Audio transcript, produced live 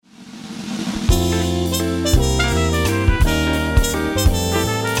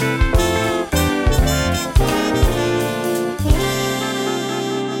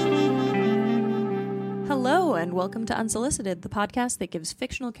welcome to Unsolicited, the podcast that gives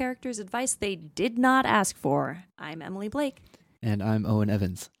fictional characters advice they did not ask for. I'm Emily Blake. And I'm Owen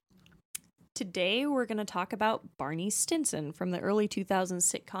Evans. Today we're going to talk about Barney Stinson from the early 2000s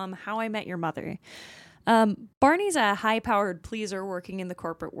sitcom How I Met Your Mother. Barney's a high-powered pleaser working in the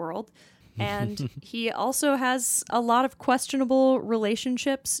corporate world, and he also has a lot of questionable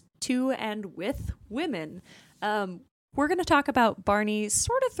relationships to and with women. We're going to talk about Barney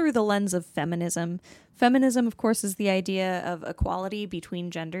sort of through the lens of feminism. Feminism, of course, is the idea of equality between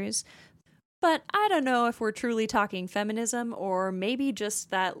genders. But I don't know if we're truly talking feminism or maybe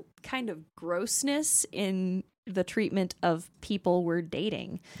just that kind of grossness in the treatment of people we're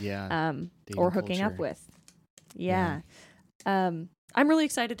dating. Yeah. Or hooking up with. Yeah. I'm really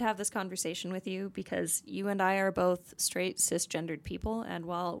excited to have this conversation with you because you and I are both straight, cisgendered people. And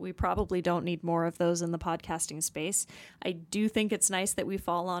while we probably don't need more of those in the podcasting space, I do think it's nice that we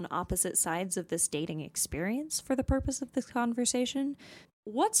fall on opposite sides of this dating experience for the purpose of this conversation.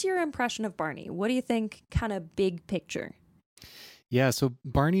 What's your impression of Barney? What do you think, kind of big picture? Yeah, so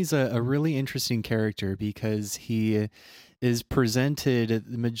Barney's a really interesting character because he is presented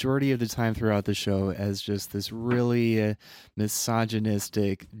the majority of the time throughout the show as just this really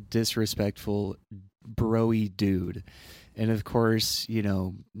misogynistic, disrespectful, bro-y dude. And of course, you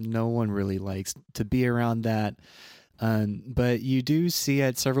know, no one really likes to be around that. But you do see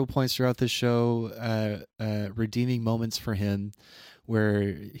at several points throughout the show redeeming moments for him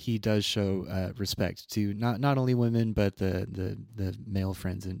where he does show respect to not only women but the male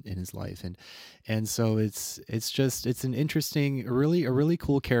friends in his life, and so it's an interesting, a really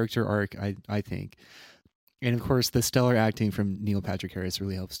cool character arc, I think. And of course the stellar acting from Neil Patrick Harris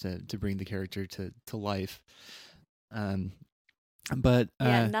really helps to bring the character to life. But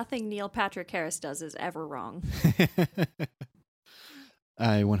nothing Neil Patrick Harris does is ever wrong.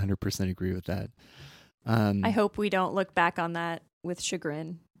 I 100% agree with that. I hope we don't look back on that with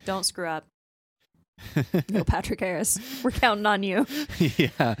chagrin. Don't screw up. Neil Patrick Harris, we're counting on you.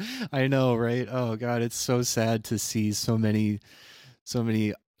 Yeah, I know, right? Oh God, it's so sad to see so many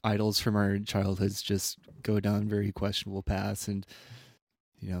idols from our childhoods just go down very questionable paths. And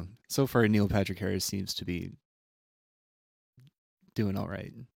you know, so far Neil Patrick Harris seems to be doing all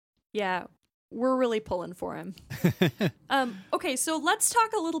right. Yeah, we're really pulling for him. Okay, so let's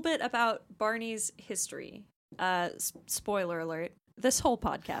talk a little bit about Barney's history. Spoiler alert. This whole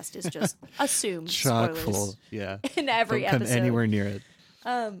podcast is just assumed chock spoilers. full. Yeah. In every Don't come episode. anywhere near it.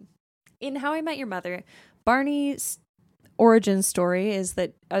 In How I Met Your Mother, Barney's origin story is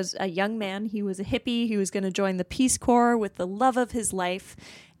that as a young man, he was a hippie. He was going to join the Peace Corps with the love of his life.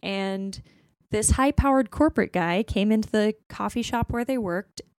 And this high-powered corporate guy came into the coffee shop where they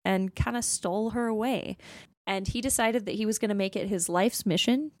worked and kind of stole her away. And he decided that he was going to make it his life's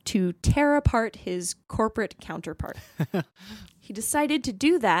mission to tear apart his corporate counterpart. He decided to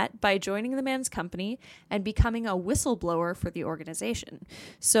do that by joining the man's company and becoming a whistleblower for the organization.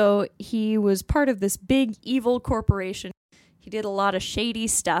 So he was part of this big evil corporation. He did a lot of shady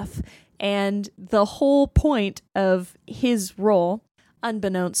stuff. And the whole point of his role,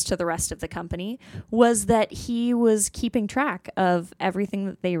 unbeknownst to the rest of the company, was that he was keeping track of everything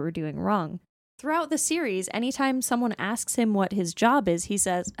that they were doing wrong. Throughout the series, anytime someone asks him what his job is, he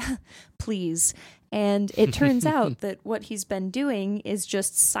says, please. And it turns out that what he's been doing is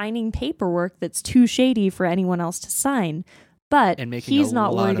just signing paperwork that's too shady for anyone else to sign. But he's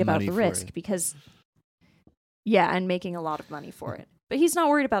not worried about the risk because... Yeah, and making a lot of money for it. But he's not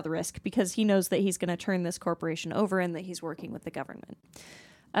worried about the risk because he knows that he's going to turn this corporation over and that he's working with the government.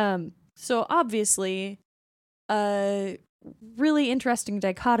 So obviously, really interesting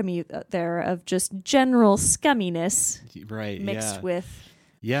dichotomy there of just general scumminess, right? Mixed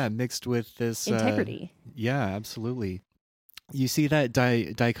with this integrity. Yeah, absolutely. You see that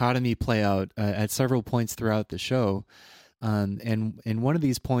dichotomy play out at several points throughout the show, and one of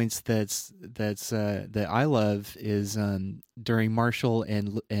these points that I love is during Marshall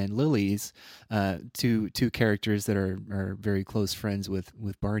and Lily's two characters that are very close friends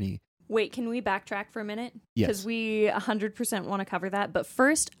with Barney. Wait, can we backtrack for a minute? Yes. Because we 100% want to cover that. But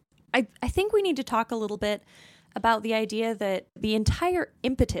first, I think we need to talk a little bit about the idea that the entire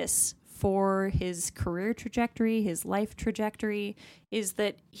impetus for his career trajectory, his life trajectory, is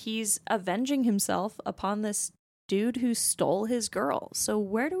that he's avenging himself upon this dude who stole his girl. So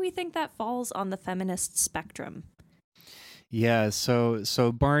where do we think that falls on the feminist spectrum? Yeah, so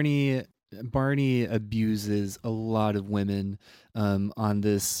Barney abuses a lot of women on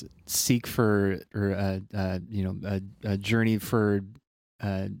this seek for or a journey for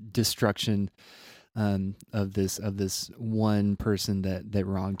destruction of this one person that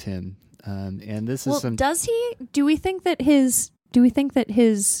wronged him. And this is some. Does he? Do we think that his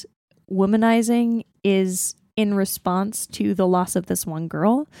womanizing is in response to the loss of this one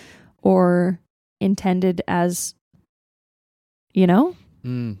girl, or intended as,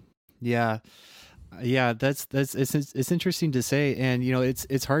 Yeah. Yeah, that's it's interesting to say, and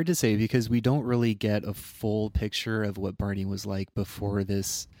it's hard to say because we don't really get a full picture of what Barney was like before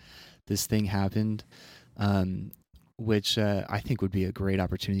this thing happened, which I think would be a great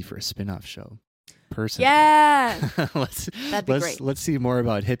opportunity for a spin-off show. Personally, yeah, that'd be great. Let's see more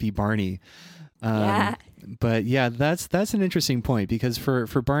about hippie Barney. Yeah. But yeah, that's an interesting point, because for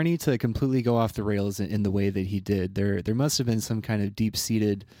Barney to completely go off the rails in the way that he did, there must have been some kind of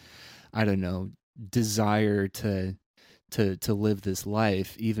deep-seated, I don't know, desire to live this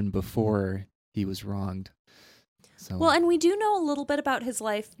life even before he was wronged. So. Well, and we do know a little bit about his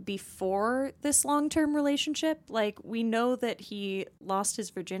life before this long-term relationship. Like, we know that he lost his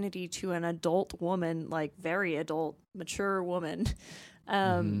virginity to an adult woman, like very adult, mature woman.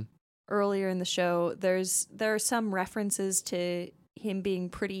 Earlier in the show, there are some references to him being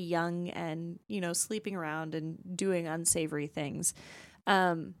pretty young and, sleeping around and doing unsavory things.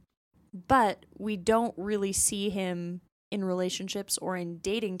 But we don't really see him in relationships or in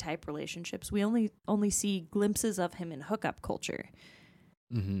dating type relationships. We only see glimpses of him in hookup culture.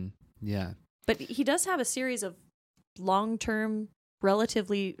 Mm-hmm. Yeah. But he does have a series of long-term,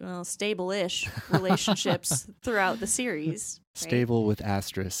 relatively stable-ish relationships throughout the series. Right? Stable with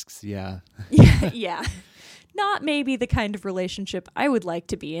asterisks, yeah. Yeah. Not maybe the kind of relationship I would like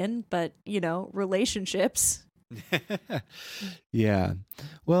to be in, but, relationships. Yeah.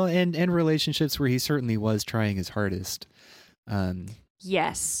 Well, and relationships where he certainly was trying his hardest.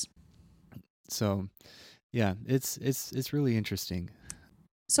 Yes. So, yeah, it's really interesting.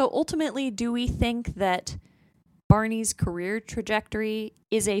 So ultimately, do we think that Barney's career trajectory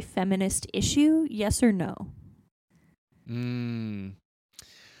is a feminist issue? Yes or no?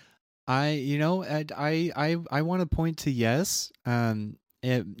 I want to point to yes. And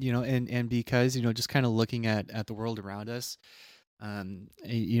because just kind of looking at the world around us,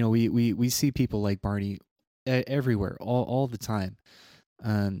 we see people like Barney everywhere, all the time,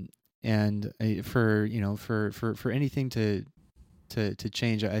 and for anything to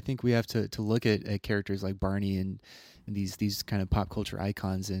change, I think we have to look at characters like Barney and these kind of pop culture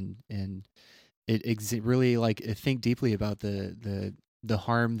icons, and really like think deeply about the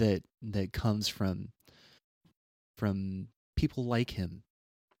harm that comes from people like him.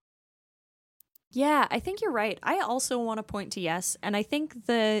 Yeah, I think you're right. I also want to point to yes, and I think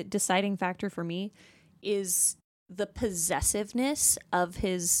the deciding factor for me is the possessiveness of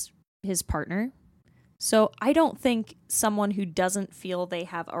his partner. So I don't think someone who doesn't feel they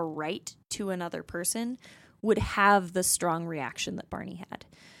have a right to another person would have the strong reaction that Barney had.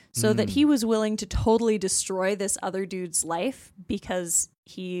 So that he was willing to totally destroy this other dude's life because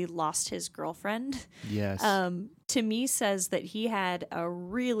he lost his girlfriend. Yes. To me says that he had a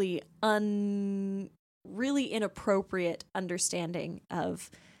really inappropriate understanding of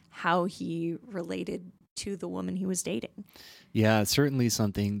how he related to the woman he was dating. Yeah, certainly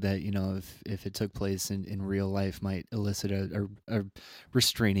something that, if it took place in real life might elicit a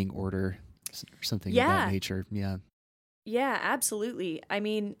restraining order or something of that nature. Yeah. Yeah, absolutely. I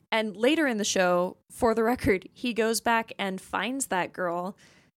mean, and later in the show, for the record, he goes back and finds that girl,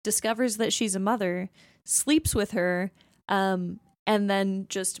 discovers that she's a mother, sleeps with her, and then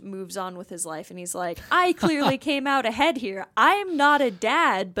just moves on with his life. And he's like, I clearly came out ahead here. I'm not a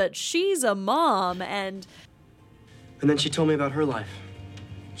dad, but she's a mom. And then she told me about her life.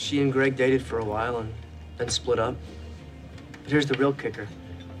 She and Greg dated for a while and then split up. But here's the real kicker.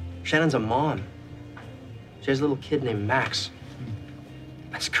 Shannon's a mom. She has a little kid named Max.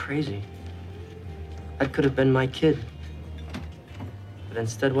 That's crazy. That could have been my kid. But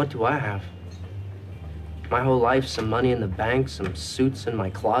instead, what do I have? My whole life, some money in the bank, some suits in my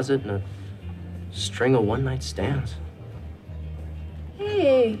closet, and a string of one-night stands.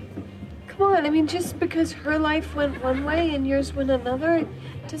 Hey, come on. I mean, just because her life went one way and yours went another, it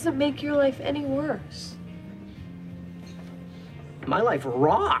doesn't make your life any worse. My life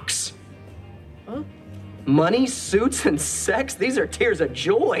rocks. Huh? Money, suits, and sex, these are tears of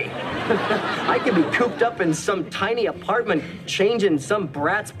joy. I could be cooped up in some tiny apartment changing some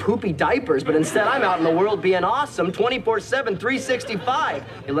brat's poopy diapers, but instead I'm out in the world being awesome 24/7, 365.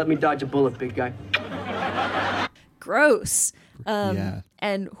 You let me dodge a bullet, big guy. Gross. Yeah.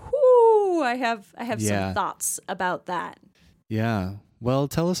 And whoo, I have some thoughts about that. Yeah. Well,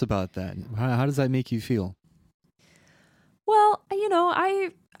 tell us about that. How does that make you feel? Well,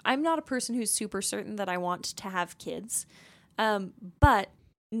 I'm not a person who's super certain that I want to have kids. But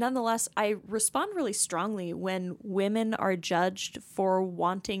nonetheless, I respond really strongly when women are judged for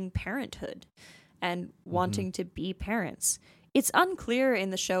wanting parenthood and wanting to be parents. It's unclear in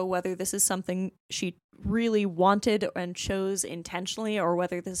the show whether this is something she really wanted and chose intentionally, or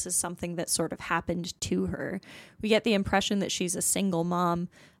whether this is something that sort of happened to her. We get the impression that she's a single mom,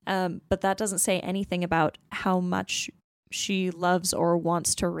 but that doesn't say anything about how much she loves or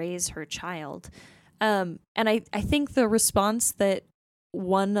wants to raise her child. And I think the response that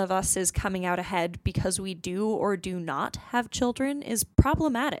one of us is coming out ahead because we do or do not have children is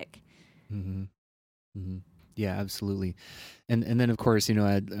problematic. Mm-hmm. Mm-hmm. Yeah, absolutely. And then, of course, you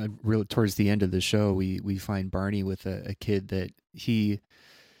know, towards the end of the show, we find Barney with a kid that he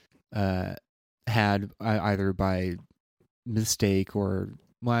had either by mistake or,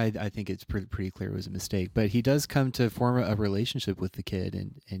 well, I think it's pretty clear it was a mistake. But he does come to form a relationship with the kid,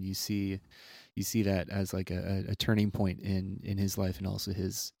 and you see that as like a turning point in his life, and also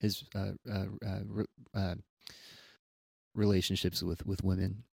his relationships with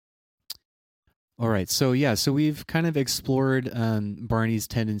women. All right, so we've kind of explored Barney's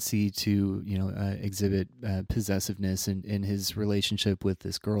tendency to, you know, exhibit possessiveness in his relationship with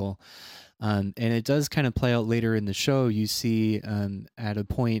this girl, and it does kind of play out later in the show. You see at a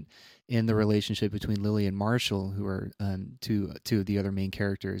point in the relationship between Lily and Marshall, who are two of the other main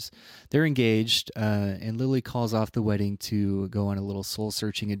characters. They're engaged, and Lily calls off the wedding to go on a little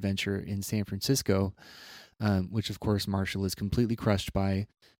soul-searching adventure in San Francisco, which of course Marshall is completely crushed by,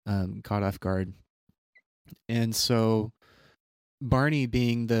 caught off guard. And so Barney,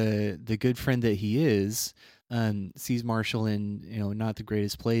 being the good friend that he is, sees Marshall in, you know, not the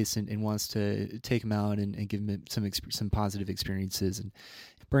greatest place, and wants to take him out and give him some positive experiences. And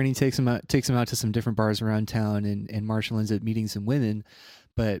Barney takes him out to some different bars around town, and Marshall ends up meeting some women,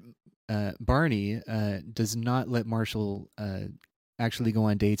 but Barney does not let Marshall actually go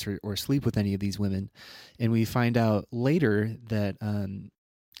on dates or sleep with any of these women. And we find out later that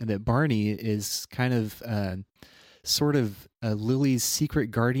Barney is kind of sort of Lily's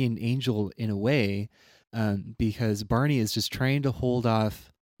secret guardian angel in a way, because Barney is just trying to hold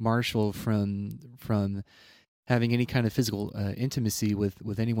off Marshall from having any kind of physical intimacy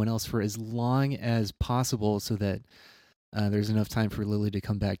with anyone else for as long as possible, so that there's enough time for Lily to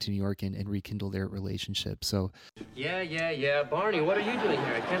come back to New York and rekindle their relationship. So, Yeah. Barney, what are you doing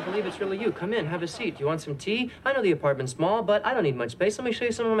here? I can't believe it's really you. Come in, have a seat. Do you want some tea? I know the apartment's small, but I don't need much space. Let me show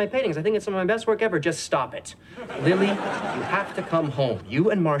you some of my paintings. I think it's some of my best work ever. Just stop it. Lily, you have to come home.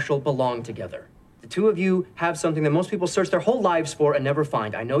 You and Marshall belong together. The two of you have something that most people search their whole lives for and never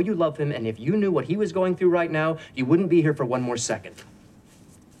find. I know you love him, and if you knew what he was going through right now, you wouldn't be here for one more second.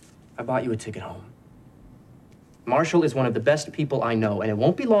 I bought you a ticket home. Marshall is one of the best people I know, and it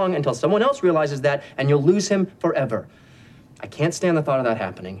won't be long until someone else realizes that, and you'll lose him forever. I can't stand the thought of that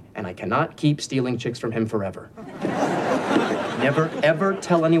happening, and I cannot keep stealing chicks from him forever. Never, ever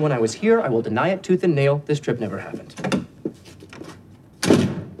tell anyone I was here. I will deny it tooth and nail. This trip never happened.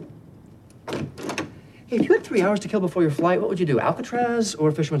 Hey, if you had 3 hours to kill before your flight, what would you do, Alcatraz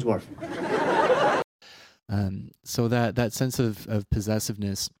or Fisherman's Wharf? So that sense of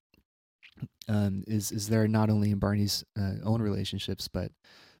possessiveness is there not only in Barney's own relationships, but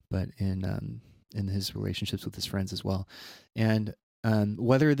in his relationships with his friends as well. And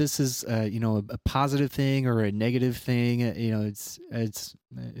whether this is a positive thing or a negative thing, it's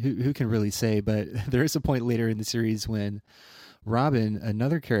who can really say. But there is a point later in the series when Robin,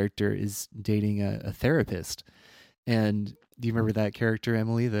 another character, is dating a therapist. And do you remember that character,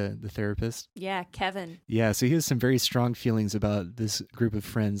 Emily, the therapist? Yeah, Kevin. Yeah, so he has some very strong feelings about this group of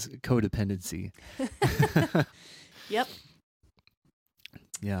friends' codependency. Yep.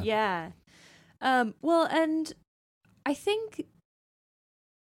 Yeah. Yeah. Well, and I think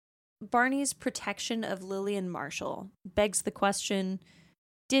Barney's protection of Lily and Marshall begs the question,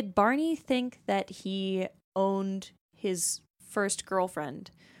 did Barney think that he owned his first girlfriend?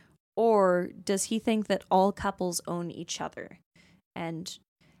 Or does he think that all couples own each other and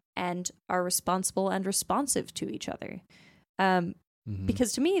are responsible and responsive to each other?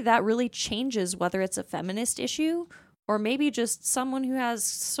 Because to me, that really changes whether it's a feminist issue or maybe just someone who has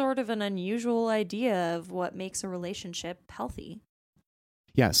sort of an unusual idea of what makes a relationship healthy.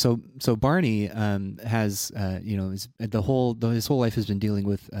 Yeah, so Barney has his whole life has been dealing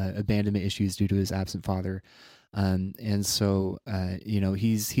with abandonment issues due to his absent father. And so,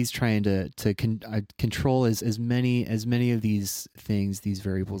 he's trying to control as many of these things, these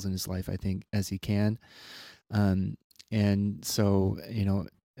variables in his life, I think, as he can. And so,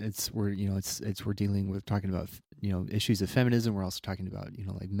 we're dealing with talking about, issues of feminism. We're also talking about,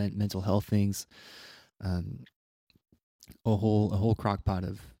 like mental health things. a whole crock pot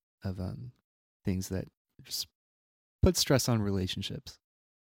of things that just put stress on relationships.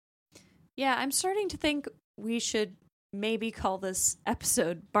 Yeah, I'm starting to think we should maybe call this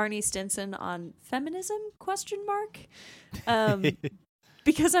episode Barney Stinson on feminism ?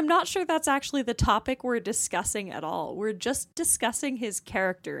 Because I'm not sure that's actually the topic we're discussing at all. We're just discussing his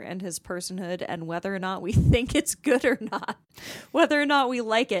character and his personhood and whether or not we think it's good or not, whether or not we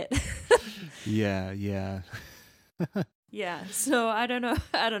like it. Yeah. Yeah, so I don't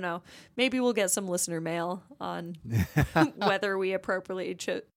know. Maybe we'll get some listener mail on whether we appropriately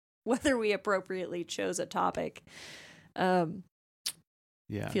chose a topic. Yeah.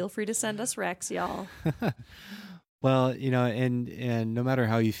 Feel free to send us recs, y'all. Well, and no matter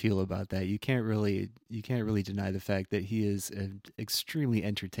how you feel about that, you can't really deny the fact that he is an extremely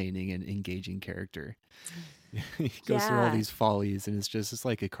entertaining and engaging character. He goes through all these follies, and it's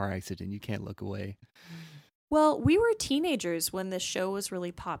like a car accident. You can't look away. Well, we were teenagers when this show was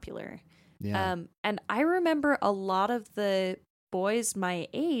really popular. Yeah. And I remember a lot of the boys my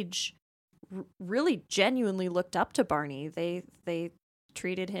age really genuinely looked up to Barney. They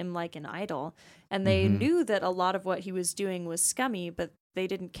treated him like an idol, and they knew that a lot of what he was doing was scummy, but they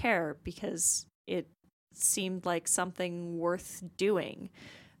didn't care because it seemed like something worth doing.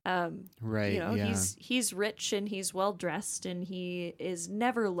 Right. Yeah. He's rich and he's well dressed and he is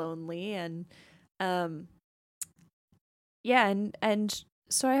never lonely, and and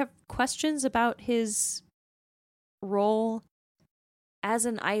so I have questions about his role as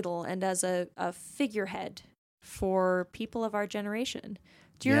an idol and as a figurehead for people of our generation.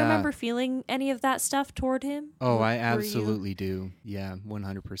 Do you remember feeling any of that stuff toward him? Oh, I absolutely do. Yeah,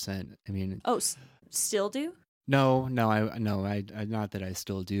 100%. I mean, still do? No, I not that I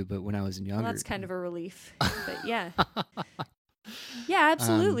still do, but when I was younger, well, that's kind of a relief. But yeah, yeah,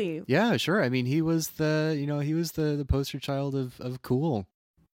 absolutely. Yeah, sure. I mean, he was the poster child of cool,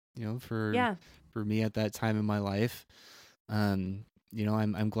 for me at that time in my life. I'm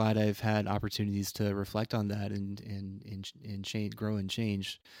glad I've had opportunities to reflect on that and change, grow and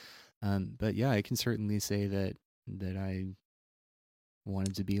change. But yeah, I can certainly say that I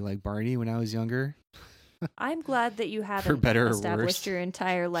wanted to be like Barney when I was younger. I'm glad that you haven't For better or established worse. your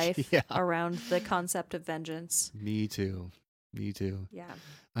entire life around the concept of vengeance. Me too. Yeah.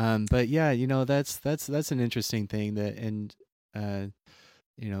 But yeah, that's an interesting thing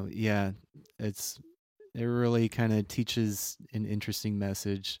it really kind of teaches an interesting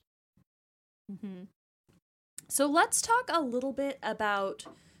message. Mm-hmm. So let's talk a little bit about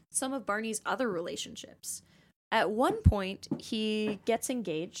some of Barney's other relationships. At one point, he gets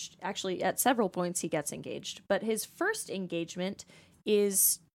engaged. Actually, at several points, he gets engaged. But his first engagement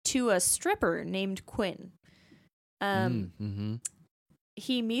is to a stripper named Quinn.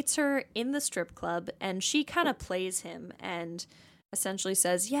 He meets her in the strip club, and she kind of plays him and essentially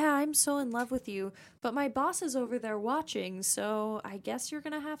says, yeah, I'm so in love with you, but my boss is over there watching, so I guess you're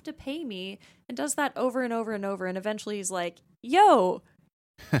going to have to pay me, and does that over and over and over, and eventually he's like, yo,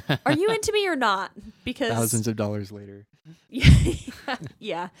 are you into me or not? Because thousands of dollars later.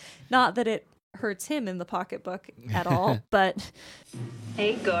 Yeah, not that it hurts him in the pocketbook at all, but...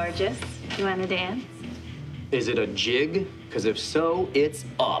 Hey, gorgeous. You want to dance? Is it a jig? Because if so, it's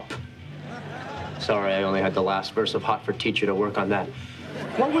up. Sorry, I only had the last verse of Hot for Teacher to work on that.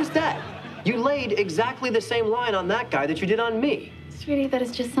 What was that? You laid exactly the same line on that guy that you did on me. Sweetie, that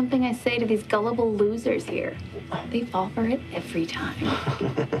is just something I say to these gullible losers here. They fall for it every time.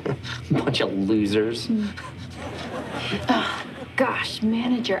 Bunch of losers. Oh, gosh,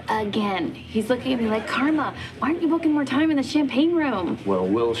 manager again. He's looking at me like, Karma, why aren't you booking more time in the champagne room? Well,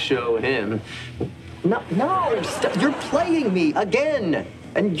 we'll show him. No, you're playing me again.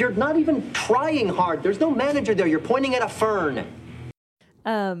 And you're not even trying hard. There's no manager there. You're pointing at a fern.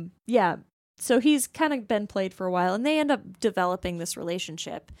 Yeah. So he's kind of been played for a while, and they end up developing this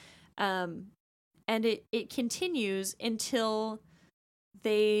relationship. And it continues until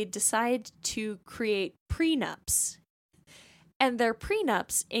they decide to create prenups. And their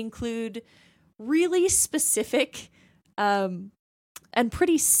prenups include really specific and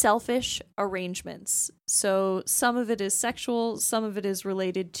pretty selfish arrangements. So some of it is sexual, some of it is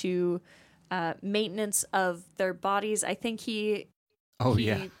related to maintenance of their bodies. I think he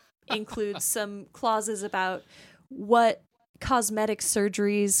includes some clauses about what cosmetic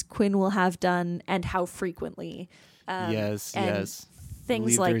surgeries Quinn will have done and how frequently. Yes.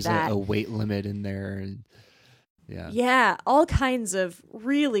 Things like there's that. A weight limit in there. Yeah, all kinds of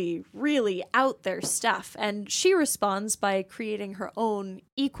really, really out there stuff. And she responds by creating her own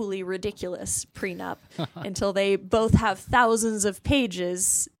equally ridiculous prenup until they both have thousands of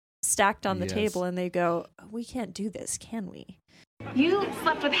pages stacked on the Yes. table, and they go, we can't do this, can we? You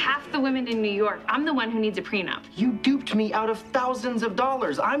slept with half the women in New York. I'm the one who needs a prenup. You duped me out of thousands of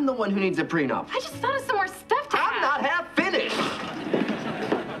dollars. I'm the one who needs a prenup. I just thought of some more stuff to I'm have. not half finished.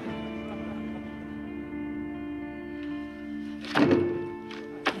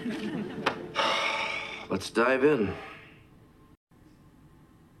 Let's dive in.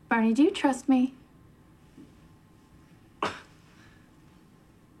 Barney, do you trust me?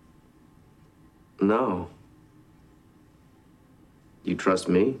 No. You trust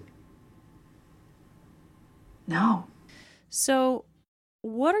me? No. So,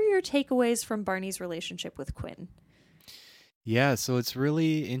 what are your takeaways from Barney's relationship with Quinn? Yeah, so it's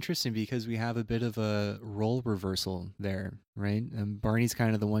really interesting because we have a bit of a role reversal there, right? Barney's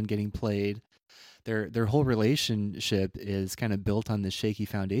kind of the one getting played. Their whole relationship is kind of built on this shaky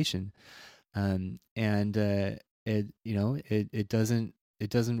foundation, and it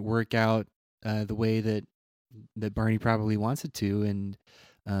doesn't work out the way that Barney probably wants it to, and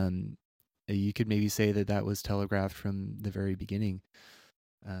you could maybe say that was telegraphed from the very beginning.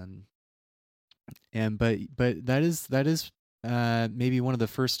 But that is maybe one of the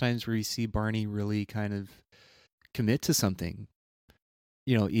first times where you see Barney really kind of commit to something,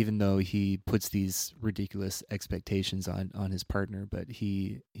 even though he puts these ridiculous expectations on his partner, but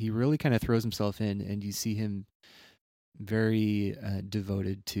he really kind of throws himself in, and you see him very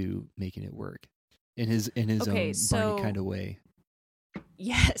devoted to making it work in his own Barney kind of way.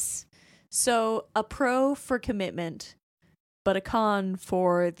 Yes. So a pro for commitment, but a con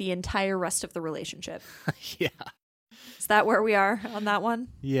for the entire rest of the relationship. Yeah. Is that where we are on that one?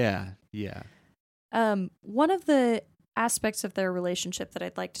 Yeah. One of the aspects of their relationship that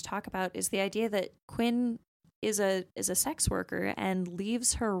I'd like to talk about is the idea that Quinn is a sex worker and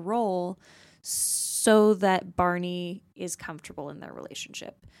leaves her role so that Barney is comfortable in their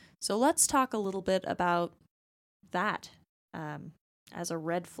relationship. So let's talk a little bit about that as a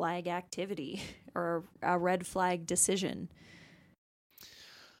red flag activity or a red flag decision.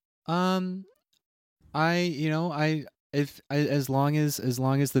 If as long as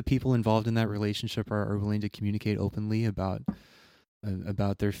the people involved in that relationship are willing to communicate openly about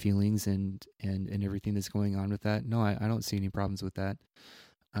their feelings and everything that's going on with that, no, I don't see any problems with that.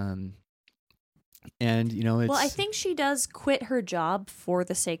 And it's, well, I think she does quit her job for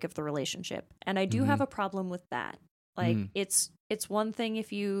the sake of the relationship, and I do have a problem with that. Like it's one thing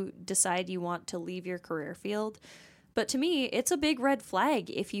if you decide you want to leave your career field, but to me, it's a big red flag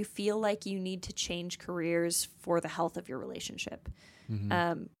if you feel like you need to change careers for the health of your relationship.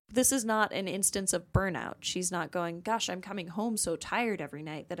 This is not an instance of burnout. She's not going, gosh, I'm coming home so tired every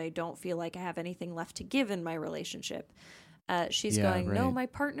night that I don't feel like I have anything left to give in my relationship. She's going, no, my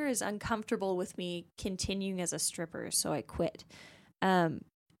partner is uncomfortable with me continuing as a stripper, so I quit. And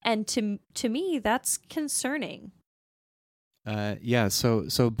to me, that's concerning.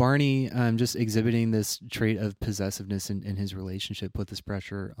 So Barney just exhibiting this trait of possessiveness in his relationship put this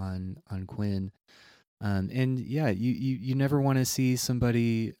pressure on Quinn. And yeah, you never want to see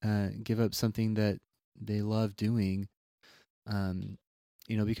somebody give up something that they love doing.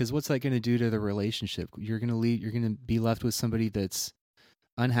 Because what's that going to do to the relationship? You're going to be left with somebody that's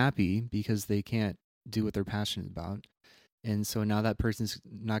unhappy because they can't do what they're passionate about. And so now that person's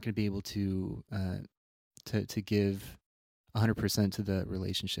not going to be able to give 100% to the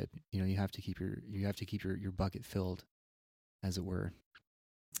relationship. You have to keep your bucket filled, as it were.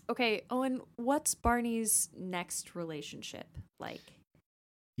 Okay, Owen, what's Barney's next relationship like?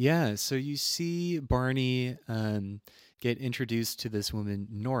 Yeah, so you see Barney get introduced to this woman,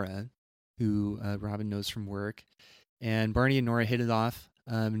 Nora, who Robin knows from work. And Barney and Nora hit it off.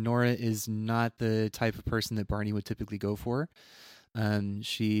 Nora is not the type of person that Barney would typically go for.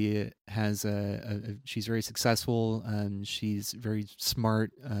 She has she's very successful. She's very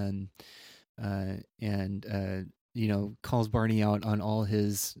smart, and calls Barney out on all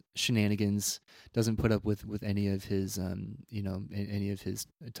his shenanigans. Doesn't put up with any of his any of his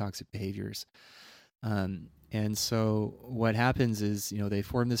toxic behaviors. And so what happens is they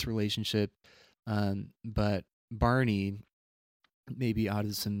form this relationship, but Barney, maybe out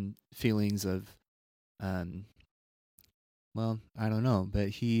of some feelings of well, I don't know, but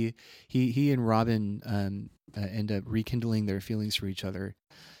he and Robin end up rekindling their feelings for each other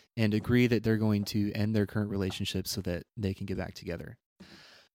and agree that they're going to end their current relationship so that they can get back together.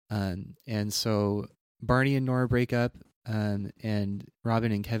 And so Barney and Nora break up, and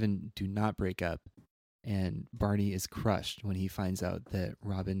Robin and Kevin do not break up. And Barney is crushed when he finds out that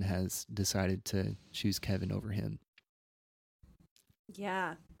Robin has decided to choose Kevin over him.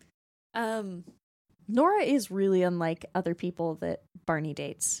 Yeah. Nora is really unlike other people that Barney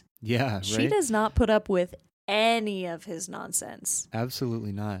dates. Yeah, right. She does not put up with any of his nonsense.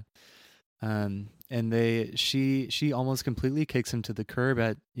 Absolutely not. And she almost completely kicks him to the curb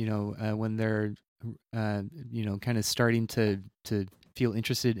at when they're kind of starting to feel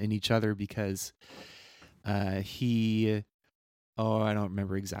interested in each other, because he I don't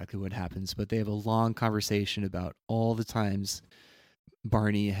remember exactly what happens, but they have a long conversation about all the times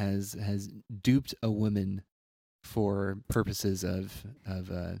Barney has duped a woman for purposes of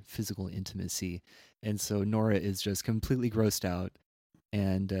physical intimacy. And so Nora is just completely grossed out,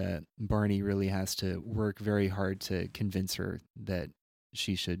 and Barney really has to work very hard to convince her that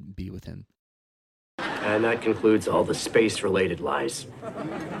she should be with him. And that concludes all the space-related lies.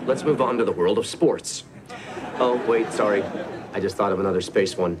 Let's move on to the world of sports. Oh, wait, sorry. I just thought of another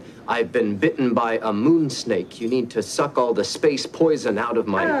space one. I've been bitten by a moon snake. You need to suck all the space poison out of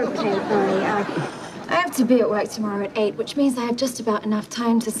my... Okay, Barney. I have to be at work tomorrow at 8, which means I have just about enough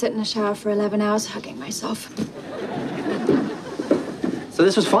time to sit in the shower for 11 hours hugging myself. So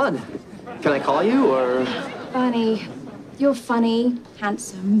this was fun. Can I call you, or...? Barney, you're funny,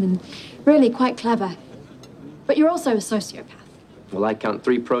 handsome, and really quite clever. But you're also a sociopath. Well, I count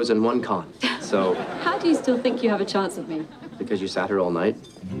 3 pros and 1 con. So... How do you still think you have a chance at me? Because you sat here all night.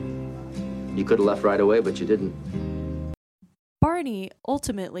 You could have left right away, but you didn't. Barney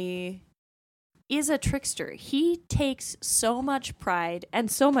ultimately is a trickster. He takes so much pride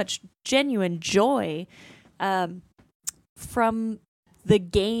and so much genuine joy from the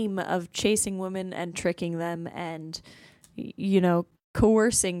game of chasing women and tricking them and,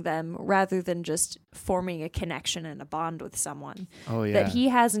 coercing them rather than just forming a connection and a bond with someone. Oh, yeah. That he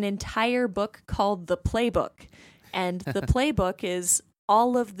has an entire book called The Playbook. And the playbook is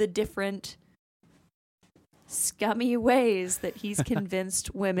all of the different scummy ways that he's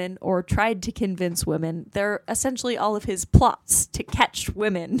convinced women or tried to convince women. They're essentially all of his plots to catch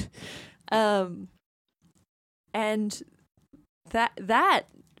women. And that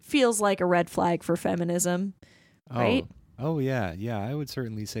feels like a red flag for feminism, right? Oh, yeah. Yeah, I would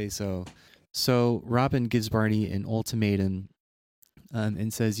certainly say so. So Robin gives Barney an ultimatum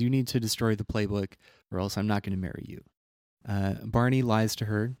and says, you need to destroy the playbook or else I'm not going to marry you. Barney lies to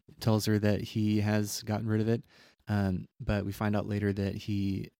her, tells her that he has gotten rid of it, but we find out later that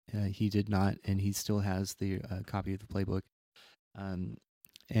he did not, and he still has the copy of the playbook.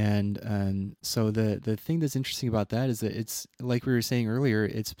 So the thing that's interesting about that is that it's, like we were saying earlier,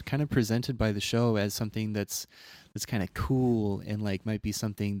 it's kind of presented by the show as something that's kind of cool and like might be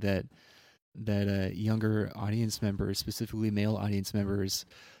something that younger audience members, specifically male audience members,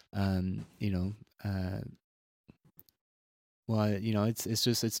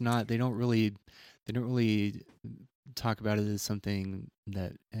 it's not, they don't really talk about it as something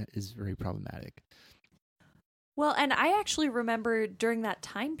that is very problematic. Well, and I actually remember during that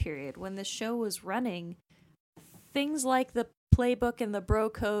time period when the show was running, things like the playbook and the bro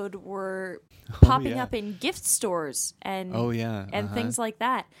code were popping up in gift stores and things like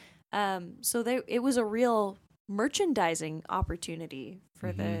that. So it was a real merchandising opportunity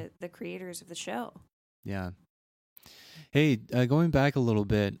for the creators of the show. Yeah. Hey, going back a little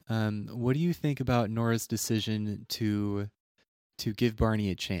bit, what do you think about Nora's decision to give Barney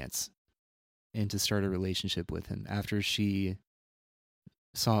a chance and to start a relationship with him after she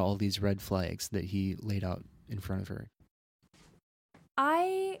saw all these red flags that he laid out in front of her?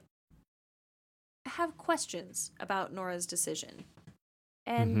 I have questions about Nora's decision.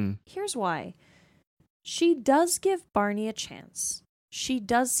 And here's why. She does give Barney a chance. She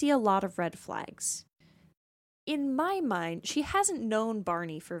does see a lot of red flags. In my mind, she hasn't known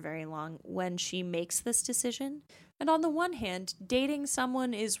Barney for very long when she makes this decision. And on the one hand, dating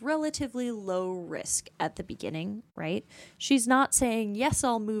someone is relatively low risk at the beginning, right? She's not saying, yes,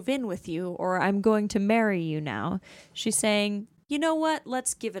 I'll move in with you, or I'm going to marry you now. She's saying, you know what,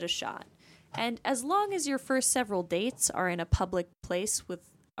 let's give it a shot. And as long as your first several dates are in a public place with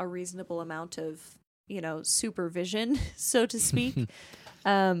a reasonable amount of, supervision, so to speak,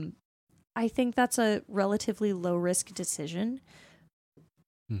 I think that's a relatively low-risk decision.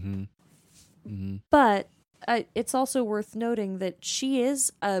 But it's also worth noting that she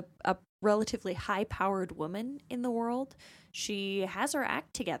is a relatively high-powered woman in the world. She has her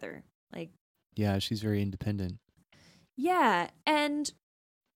act together. Yeah, she's very independent. Yeah, and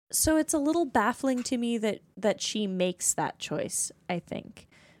so it's a little baffling to me that she makes that choice, I think,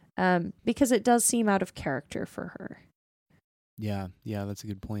 because it does seem out of character for her. Yeah, that's a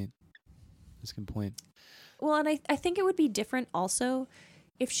good point. Well, and I think it would be different also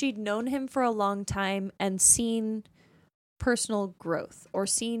if she'd known him for a long time and seen personal growth or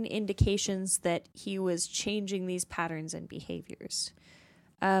seen indications that he was changing these patterns and behaviors.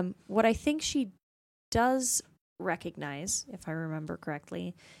 What I think she does recognize, if I remember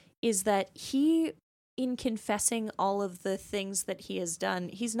correctly, is that he, in confessing all of the things that he has done,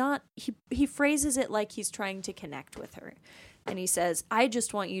 he phrases it like he's trying to connect with her. And he says, I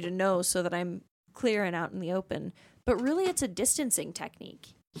just want you to know so that I'm clear and out in the open. But really, it's a distancing technique.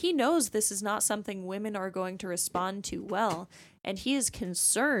 He knows this is not something women are going to respond to well, and he is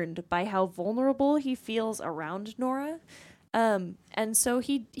concerned by how vulnerable he feels around Nora. And so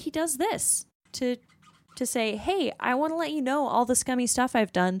he does this to say, hey, I want to let you know all the scummy stuff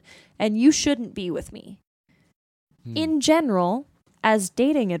I've done, and you shouldn't be with me. In general, as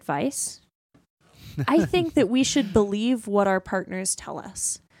dating advice, I think that we should believe what our partners tell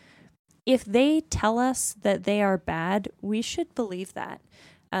us. If they tell us that they are bad, we should believe that.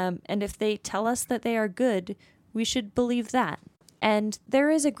 And if they tell us that they are good, we should believe that. And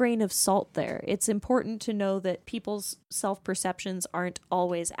there is a grain of salt there. It's important to know that people's self-perceptions aren't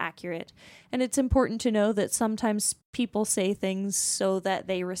always accurate. And it's important to know that sometimes people say things so that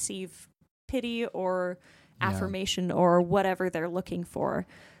they receive pity or affirmation or whatever they're looking for.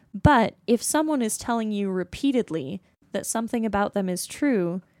 But if someone is telling you repeatedly that something about them is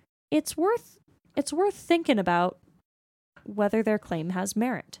true, it's worth thinking about whether their claim has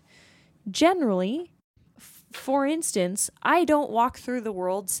merit. Generally, for instance, I don't walk through the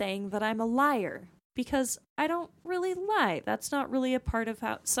world saying that I'm a liar because I don't really lie. That's not really a part of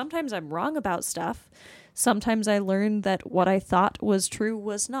how... Sometimes I'm wrong about stuff. Sometimes I learn that what I thought was true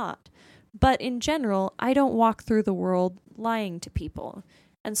was not. But in general, I don't walk through the world lying to people.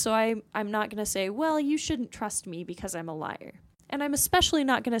 And so I'm not going to say, well, you shouldn't trust me because I'm a liar. And I'm especially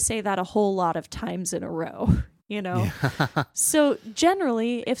not going to say that a whole lot of times in a row, you know? Yeah. So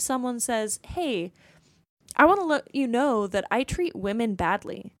generally, if someone says, hey, I want to let you know that I treat women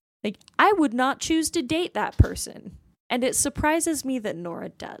badly. Like, I would not choose to date that person. And it surprises me that Nora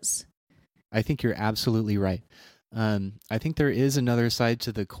does. I think you're absolutely right. I think there is another side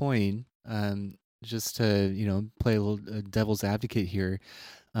to the coin, just to, play a little devil's advocate here.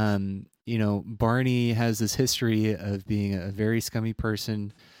 Barney has this history of being a very scummy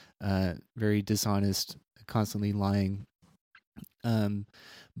person, very dishonest, constantly lying.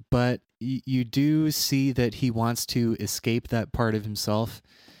 But you do see that he wants to escape that part of himself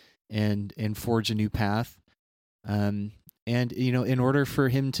and forge a new path. And, in order for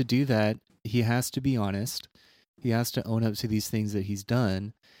him to do that, he has to be honest. He has to own up to these things that he's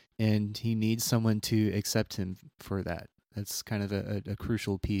done, and he needs someone to accept him for that. That's kind of a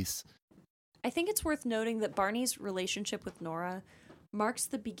crucial piece. I think it's worth noting that Barney's relationship with Nora marks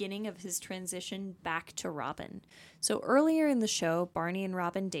the beginning of his transition back to Robin. So earlier in the show, Barney and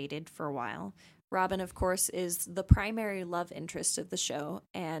Robin dated for a while. Robin, of course, is the primary love interest of the show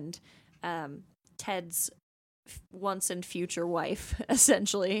and Ted's once and future wife,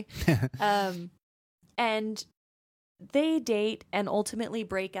 essentially. And they date and ultimately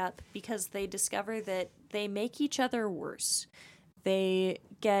break up because they discover that they make each other worse. They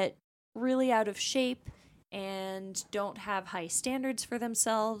get really out of shape and don't have high standards for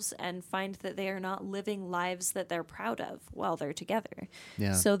themselves and find that they are not living lives that they're proud of while they're together.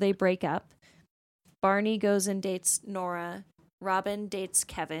 Yeah. So they break up. Barney goes and dates Nora. Robin dates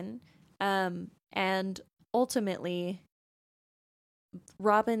Kevin. And ultimately,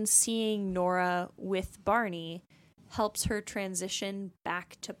 Robin seeing Nora with Barney helps her transition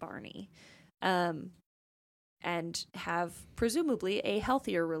back to Barney. And have presumably a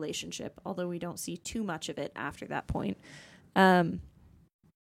healthier relationship, although we don't see too much of it after that point. Yeah.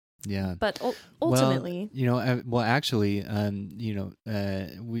 But ultimately... I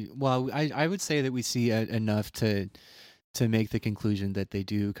would say that we see enough to make the conclusion that they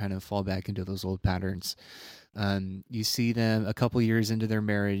do kind of fall back into those old patterns. You see them a couple years into their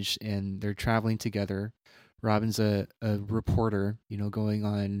marriage, and they're traveling together. Robin's a reporter, going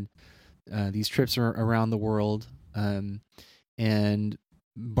on these trips around the world, and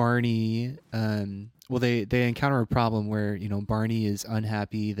Barney, they encounter a problem where Barney is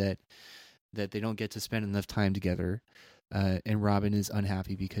unhappy that they don't get to spend enough time together, and Robin is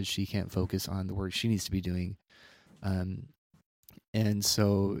unhappy because she can't focus on the work she needs to be doing, and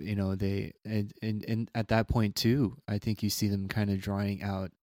so they and at that point too, I think you see them kind of drawing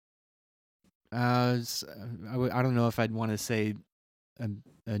out. I don't know if I'd want to say a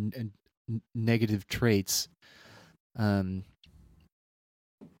negative traits.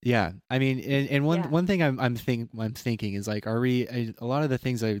 Yeah, I mean, and one thing I'm thinking is like, a lot of the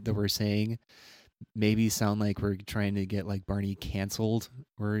things that we're saying maybe sound like we're trying to get like Barney canceled,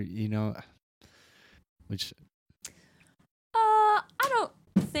 or which I don't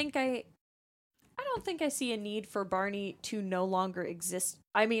don't think I see a need for Barney to no longer exist.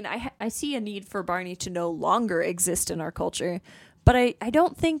 I mean, I see a need for Barney to no longer exist in our culture, but I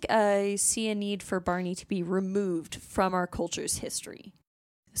don't think I see a need for Barney to be removed from our culture's history.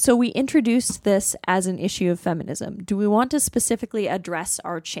 So we introduced this as an issue of feminism. Do we want to specifically address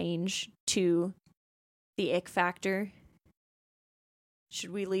our change to the ick factor?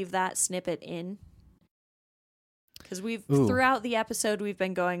 Should we leave that snippet in? Because throughout the episode, we've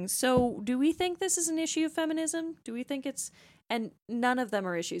been going, so do we think this is an issue of feminism? Do we think it's... And none of them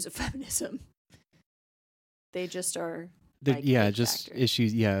are issues of feminism. They just are... just factor.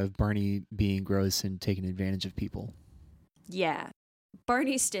 Issues, of Barney being gross and taking advantage of people. Yeah.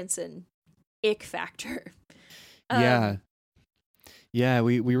 Barney Stinson, ick factor. Yeah,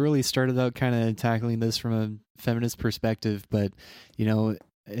 we really started out kind of tackling this from a feminist perspective, but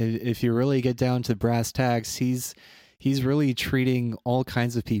if you really get down to brass tacks, he's really treating all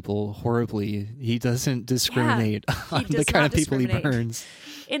kinds of people horribly. He doesn't discriminate on the kind of people he burns.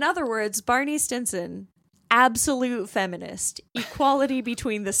 In other words, Barney Stinson, absolute feminist, equality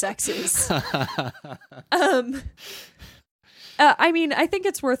between the sexes. I mean, I think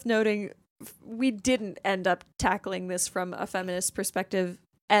it's worth noting we didn't end up tackling this from a feminist perspective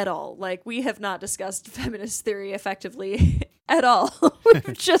at all. Like, we have not discussed feminist theory effectively at all.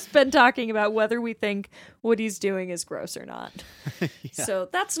 We've just been talking about whether we think what he's doing is gross or not. So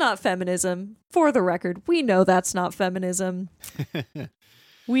that's not feminism. For the record, we know that's not feminism.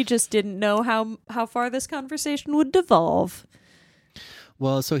 We just didn't know how far this conversation would devolve.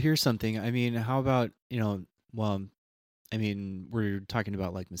 Well, so here's something. I mean, how about, we're talking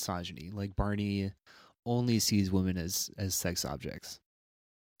about like misogyny. Like Barney only sees women as sex objects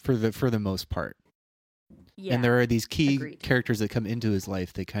for the most part. Yeah. And there are these key characters that come into his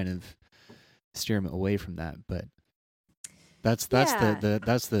life that kind of steer him away from that. But that's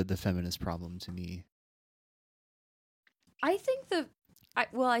the feminist problem to me. I think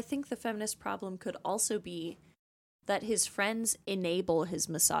the feminist problem could also be that his friends enable his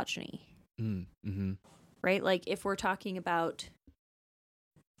misogyny. Mm-hmm. Right? Like, if we're talking about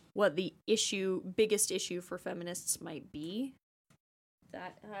what the biggest issue for feminists might be,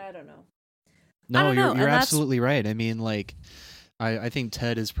 that, I don't know. No, you're absolutely right. I mean, like, I think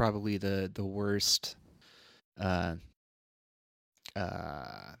Ted is probably the worst enabler.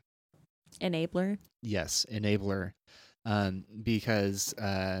 Yes, enabler. Because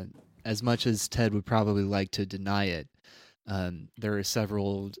as much as Ted would probably like to deny it, there are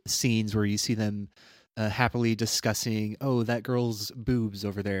several scenes where you see them happily discussing, that girl's boobs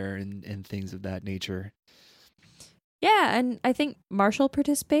over there and things of that nature. Yeah, and I think Marshall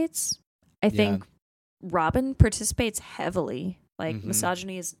participates. I think Robin participates heavily. Like,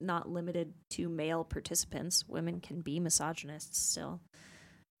 misogyny is not limited to male participants. Women can be misogynists still.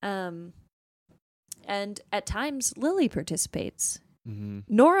 And at times, Lily participates. Mm-hmm.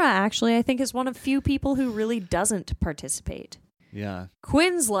 Nora, actually, I think is one of few people who really doesn't participate. Yeah.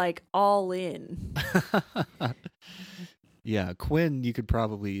 Quinn's like all in. Yeah, Quinn, you could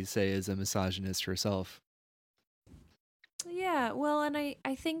probably say is a misogynist herself. Yeah, well, and I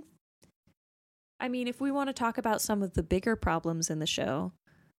think, I mean, if we want to talk about some of the bigger problems in the show,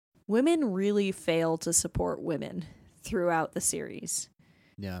 women really fail to support women throughout the series.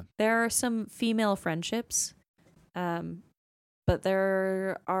 Yeah. There are some female friendships, but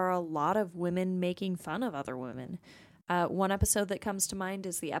there are a lot of women making fun of other women. One episode that comes to mind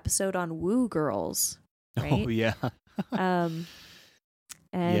is the episode on Woo Girls. Right? Oh, yeah.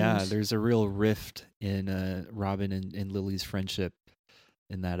 And yeah, there's a real rift in Robin and Lily's friendship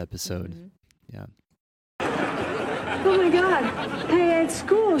in that episode. Mm-hmm. Yeah. Oh my God. Hey, at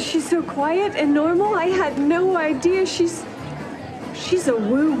school, she's so quiet and normal. I had no idea she's a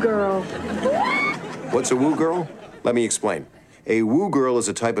woo girl. What's a woo girl? Let me explain. A woo girl is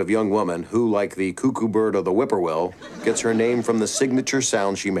a type of young woman who, like the cuckoo bird or the whippoorwill, gets her name from the signature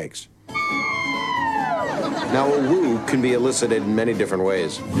sound she makes. Now, a woo can be elicited in many different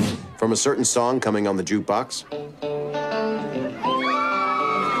ways. From a certain song coming on the jukebox. Oh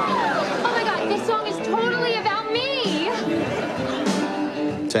my God, this song is totally about me!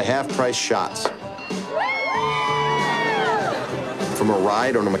 To half-price shots. From a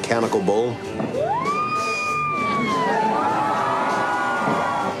ride on a mechanical bull.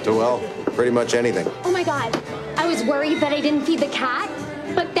 To, well, pretty much anything. Oh my God, I was worried that I didn't feed the cat,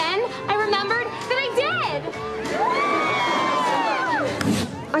 but then I remembered that I did!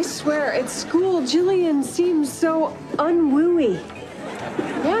 I swear, at school, Jillian seems so unwooey.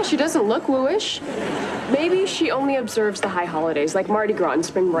 Yeah, she doesn't look wooish. Maybe she only observes the high holidays, like Mardi Gras and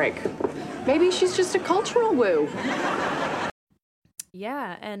spring break. Maybe she's just a cultural woo.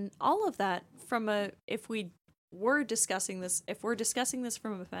 Yeah, and all of that if we're discussing this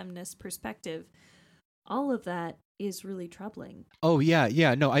from a feminist perspective, all of that is really troubling. Oh yeah.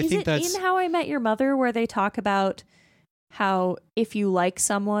 No, I think that's in How I Met Your Mother where they talk about how if you like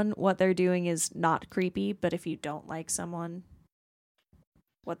someone, what they're doing is not creepy, but if you don't like someone,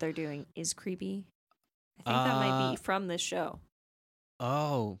 what they're doing is creepy. I think that might be from this show.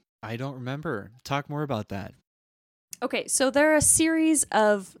 Oh, I don't remember. Talk more about that. Okay, so there are a series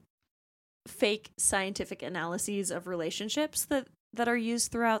of fake scientific analyses of relationships that are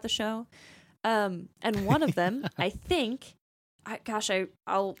used throughout the show. And one of them, I think,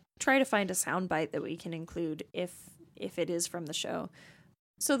 I'll try to find a soundbite that we can include if it is from the show.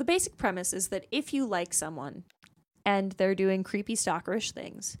 So the basic premise is that if you like someone and they're doing creepy stalkerish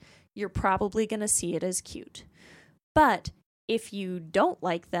things, you're probably going to see it as cute. But if you don't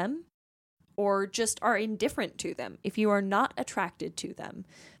like them or just are indifferent to them, if you are not attracted to them,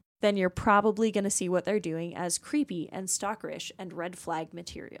 then you're probably going to see what they're doing as creepy and stalkerish and red flag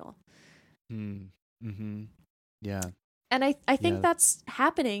material. Mm-hmm. Yeah. And I think that's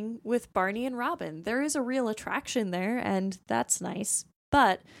happening with Barney and Robin. There is a real attraction there, and that's nice.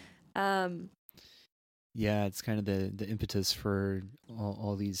 But yeah, it's kind of the impetus for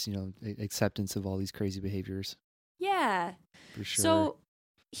all these, acceptance of all these crazy behaviors. Yeah. For sure. So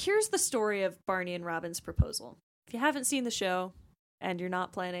here's the story of Barney and Robin's proposal. If you haven't seen the show and you're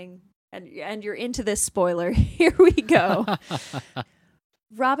not planning and you're into this spoiler, here we go.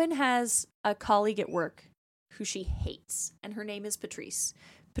 Robin has a colleague at work who she hates, and her name is Patrice.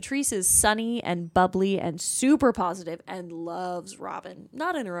 Patrice is sunny and bubbly and super positive and loves Robin.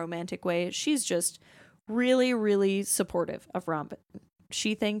 Not in a romantic way. She's just really, really supportive of Robin.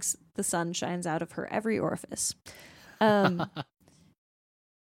 She thinks the sun shines out of her every orifice.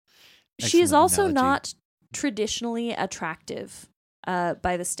 She is also analogy. not traditionally attractive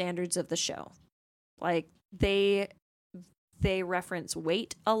by the standards of the show. Like, they reference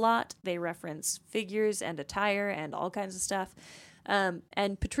weight a lot. They reference figures and attire and all kinds of stuff.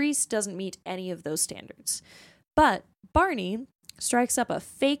 And Patrice doesn't meet any of those standards. But Barney strikes up a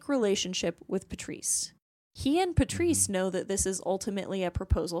fake relationship with Patrice. He and Patrice know that this is ultimately a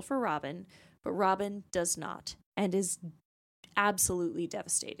proposal for Robin, but Robin does not and is absolutely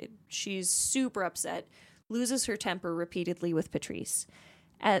devastated. She's super upset, loses her temper repeatedly with Patrice.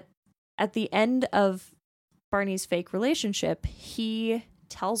 At the end of Barney's fake relationship, he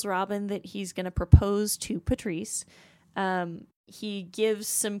tells Robin that he's going to propose to Patrice. He gives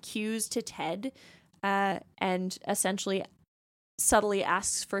some cues to Ted and essentially subtly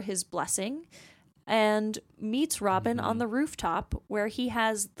asks for his blessing and meets Robin on the rooftop where he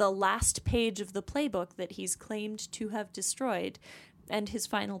has the last page of the playbook that he's claimed to have destroyed. And his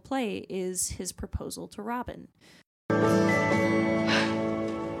final play is his proposal to Robin.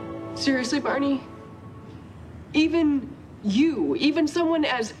 Seriously, Barney? Even someone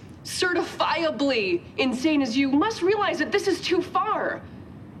as certifiably insane as you must realize that this is too far.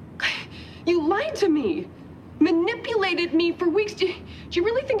 You lied to me, manipulated me for weeks. Do you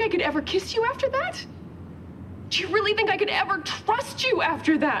really think I could ever kiss you after that? Do you really think I could ever trust you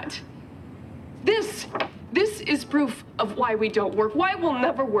after that? This is proof of why we don't work, why we'll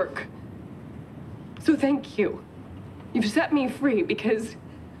never work. So thank you. You've set me free because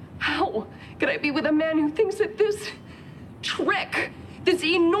how could I be with a man who thinks that this trick, this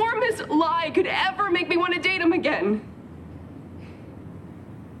enormous lie could ever make me want to date him again?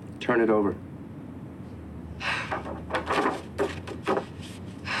 Turn it over.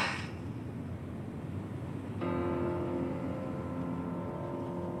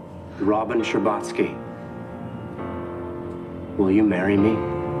 Robin Scherbatsky, will you marry me?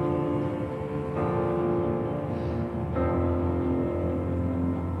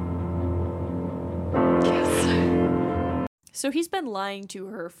 So he's been lying to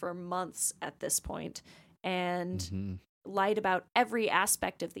her for months at this point and lied about every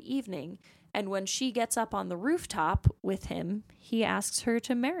aspect of the evening. And when she gets up on the rooftop with him, he asks her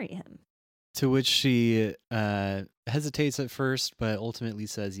to marry him. To which she hesitates at first, but ultimately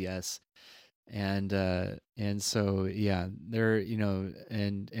says yes. And so yeah, there,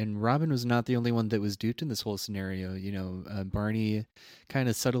 and Robin was not the only one that was duped in this whole scenario. Barney kind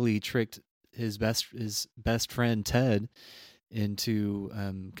of subtly tricked his best friend Ted into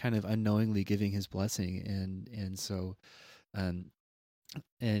kind of unknowingly giving his blessing, and so in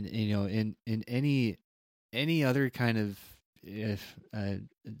any other kind of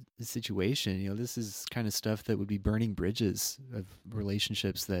situation, this is kind of stuff that would be burning bridges of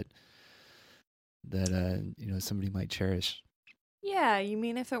relationships that somebody might cherish. Yeah, you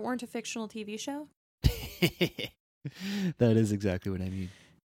mean if it weren't a fictional TV show? That is exactly what I mean.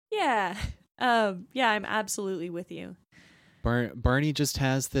 Yeah. Yeah, I'm absolutely with you. Barney just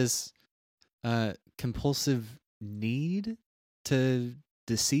has this compulsive need to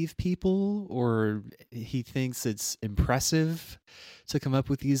deceive people, or he thinks it's impressive to come up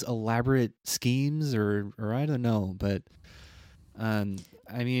with these elaborate schemes, or I don't know, but I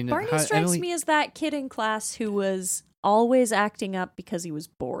mean, Barney strikes me as that kid in class who was always acting up because he was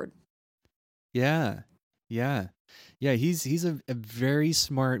bored. Yeah. He's a very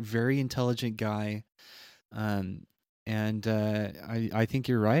smart, very intelligent guy, and I think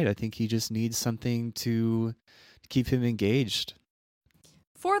you're right. I think he just needs something to keep him engaged.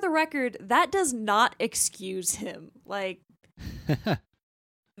 For the record, that does not excuse him. Like,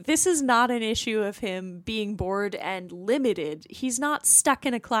 this is not an issue of him being bored and limited. He's not stuck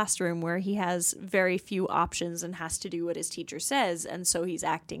in a classroom where he has very few options and has to do what his teacher says, and so he's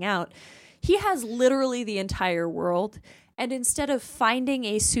acting out. He has literally the entire world, and instead of finding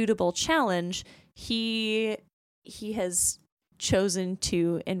a suitable challenge, he has chosen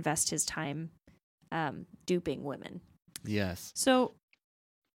to invest his time duping women. Yes. So,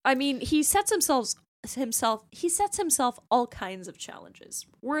 I mean, he sets himself all kinds of challenges,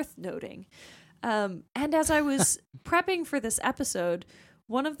 worth noting. And as I was prepping for this episode,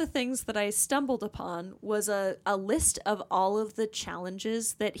 one of the things that I stumbled upon was a list of all of the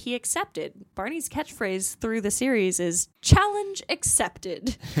challenges that he accepted. Barney's catchphrase through the series is "challenge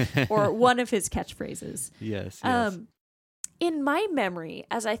accepted," or one of his catchphrases. Yes. In my memory,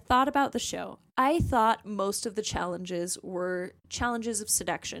 as I thought about the show, I thought most of the challenges were challenges of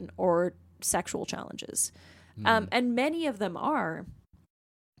seduction or sexual challenges. And many of them are.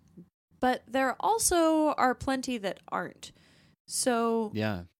 But there also are plenty that aren't. So,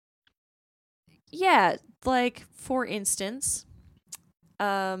 yeah, like, for instance,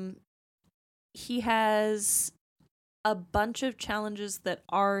 he has a bunch of challenges that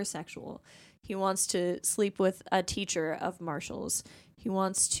are sexual. He wants to sleep with a teacher of Marshall's. He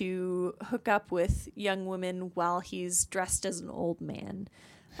wants to hook up with young women while he's dressed as an old man.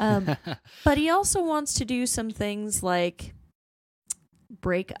 But he also wants to do some things like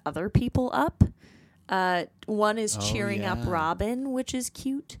break other people up. One is cheering up Robin, which is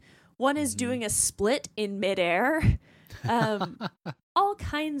cute. One is doing a split in midair. All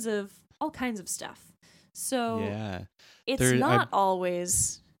kinds of stuff. So it's not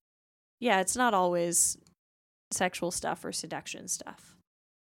always sexual stuff or seduction stuff.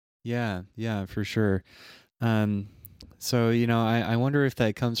 Yeah, for sure. So, I wonder if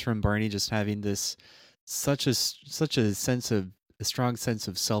that comes from Barney just having this such a strong sense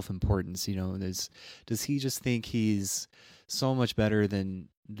of self-importance. Does he just think he's so much better than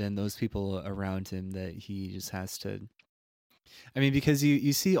those people around him that he just has to? I mean, because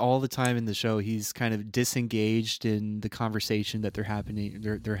you see all the time in the show, he's kind of disengaged in the conversation that they're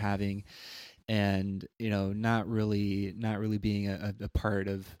having, and not really being a part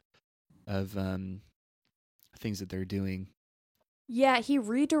of things that they're doing. Yeah, he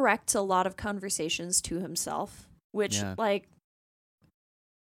redirects a lot of conversations to himself, which like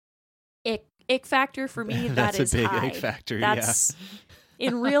ick factor for me. That's is a big high. Ick factor. That's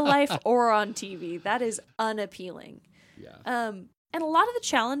in real life or on TV. That is unappealing. Yeah. And a lot of the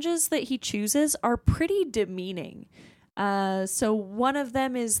challenges that he chooses are pretty demeaning. So one of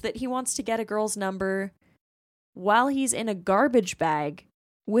them is that he wants to get a girl's number while he's in a garbage bag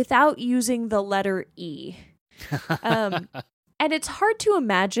without using the letter E. And it's hard to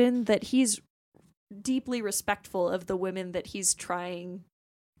imagine that he's deeply respectful of the women that he's trying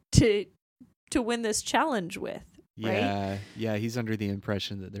to win this challenge with. Right? Yeah, he's under the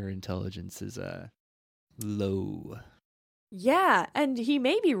impression that their intelligence is low. Yeah, and he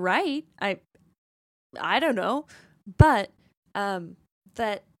may be right. I don't know, but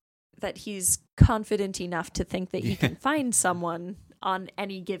that he's confident enough to think that he can find someone on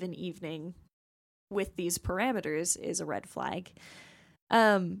any given evening with these parameters is a red flag.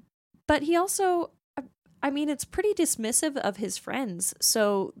 But he also, it's pretty dismissive of his friends.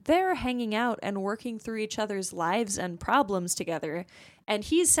 So they're hanging out and working through each other's lives and problems together, and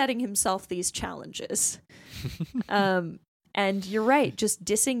he's setting himself these challenges. And you're right, just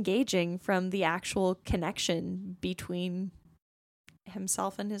disengaging from the actual connection between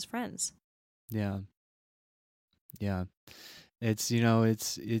himself and his friends. Yeah. It's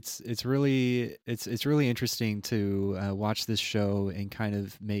it's really interesting to watch this show and kind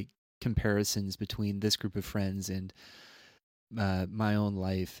of make comparisons between this group of friends and my own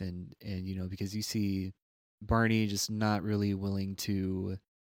life, and because you see Barney just not really willing to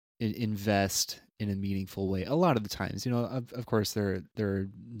invest in a meaningful way a lot of the times. Of course there are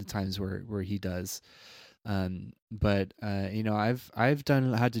the times where he does, But I've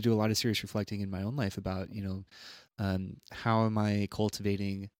had to do a lot of serious reflecting in my own life about, how am I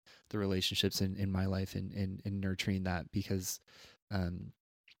cultivating the relationships in my life and nurturing that, because,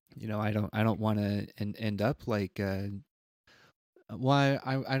 I don't want to end up like, well,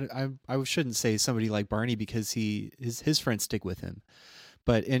 I shouldn't say somebody like Barney, because his friends stick with him.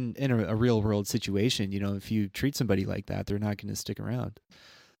 But in a real world situation, if you treat somebody like that, they're not going to stick around.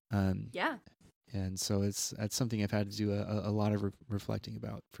 Yeah. And so that's something I've had to do a lot of reflecting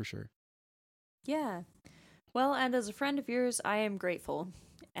about, for sure. Yeah. Well, and as a friend of yours, I am grateful.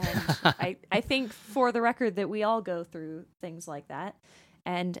 And I think, for the record, that we all go through things like that.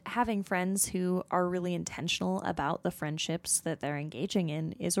 And having friends who are really intentional about the friendships that they're engaging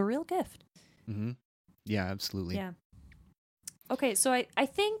in is a real gift. Mm-hmm. Yeah, absolutely. Yeah. Okay, so I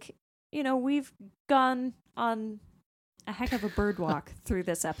think, we've gone on a heck of a bird walk through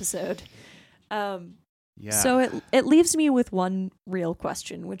this episode. Yeah. So it leaves me with one real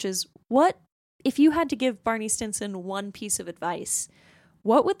question, which is, what if you had to give Barney Stinson one piece of advice?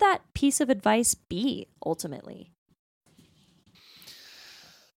 What would that piece of advice be ultimately?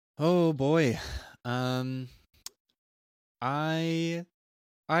 Oh boy. I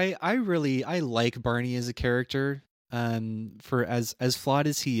like Barney as a character. For as flawed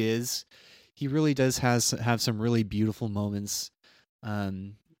as he is, he really does have some really beautiful moments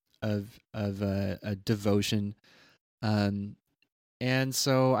of a devotion. And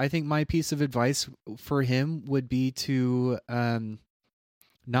so I think my piece of advice for him would be to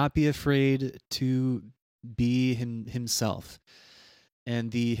not be afraid to be himself.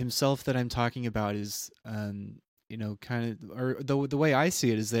 And the himself that I'm talking about is, kind of, or the way I see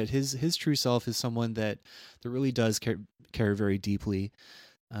it is that his true self is someone that really does care very deeply.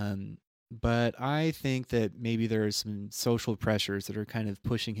 But I think that maybe there are some social pressures that are kind of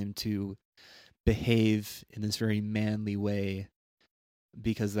pushing him to behave in this very manly way,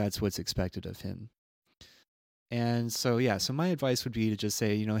 because that's what's expected of him. And so, yeah, so my advice would be to just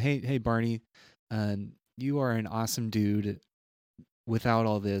say, hey, Barney, you are an awesome dude without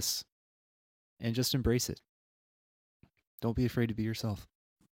all this, and just embrace it. Don't be afraid to be yourself.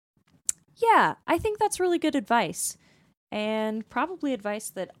 Yeah, I think that's really good advice, and probably advice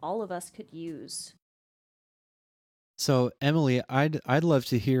that all of us could use. So, Emily, I'd love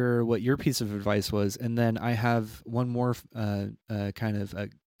to hear what your piece of advice was, and then I have one more kind of a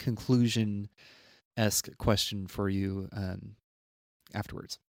conclusion-esque question for you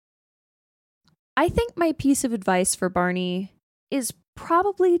afterwards. I think my piece of advice for Barney is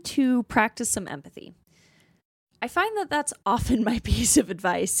probably to practice some empathy. I find that that's often my piece of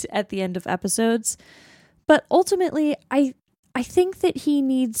advice at the end of episodes, but ultimately, I think that he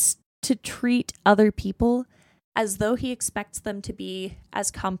needs to treat other people as though he expects them to be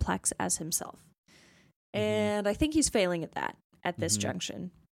as complex as himself. Mm-hmm. And I think he's failing at that at this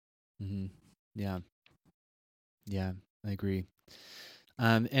junction. Mm-hmm. Yeah. Yeah, I agree.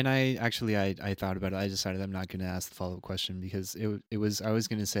 And I thought about it. I decided I'm not going to ask the follow-up question, because I was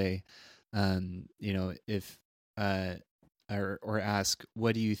going to say, if or ask,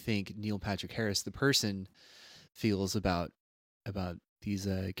 what do you think Neil Patrick Harris, the person, feels about these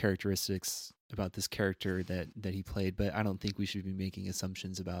characteristics, about this character that he played? But I don't think we should be making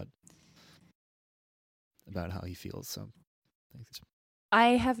assumptions about how he feels. So, thanks.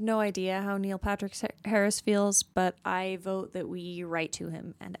 I have no idea how Neil Patrick Harris feels, but I vote that we write to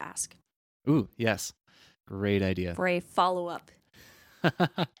him and ask. Ooh, yes. Great idea. For a follow-up.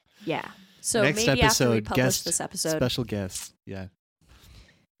 Yeah. So next maybe episode, after we publish this episode. Special guest. Yeah.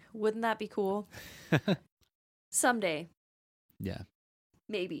 Wouldn't that be cool? Someday. Yeah.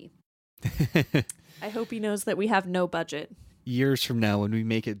 Maybe. I hope he knows that we have no budget. Years from now, when we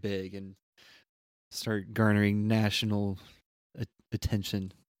make it big and start garnering national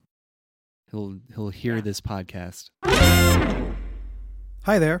attention, he'll hear this podcast.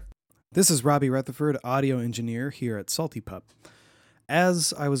 Hi there. This is Robbie Rutherford, audio engineer here at Salty Pup.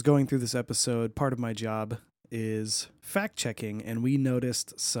 As I was going through this episode, part of my job is fact-checking, and we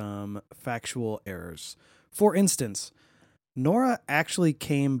noticed some factual errors. For instance, Nora actually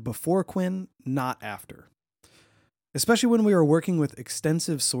came before Quinn, not after. Especially when we were working with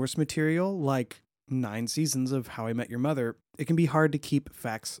extensive source material like 9 seasons of How I Met Your Mother, it can be hard to keep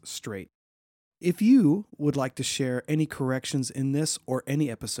facts straight. If you would like to share any corrections in this or any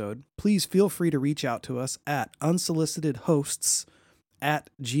episode, please feel free to reach out to us at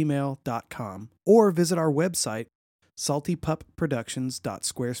unsolicitedhosts@gmail.com or visit our website,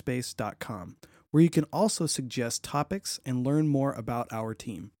 saltypupproductions.squarespace.com, where you can also suggest topics and learn more about our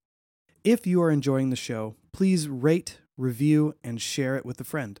team. If you are enjoying the show, please rate, review, and share it with a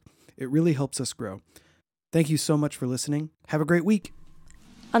friend. It really helps us grow. Thank you so much for listening. Have a great week.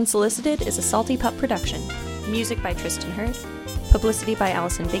 Unsolicited is a Salty Pup production. Music by Tristan Hurd, publicity by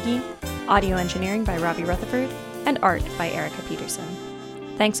Allison Biggie, audio engineering by Robbie Rutherford, and art by Erica Peterson.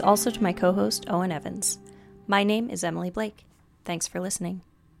 Thanks also to my co-host, Owen Evans. My name is Emily Blake. Thanks for listening.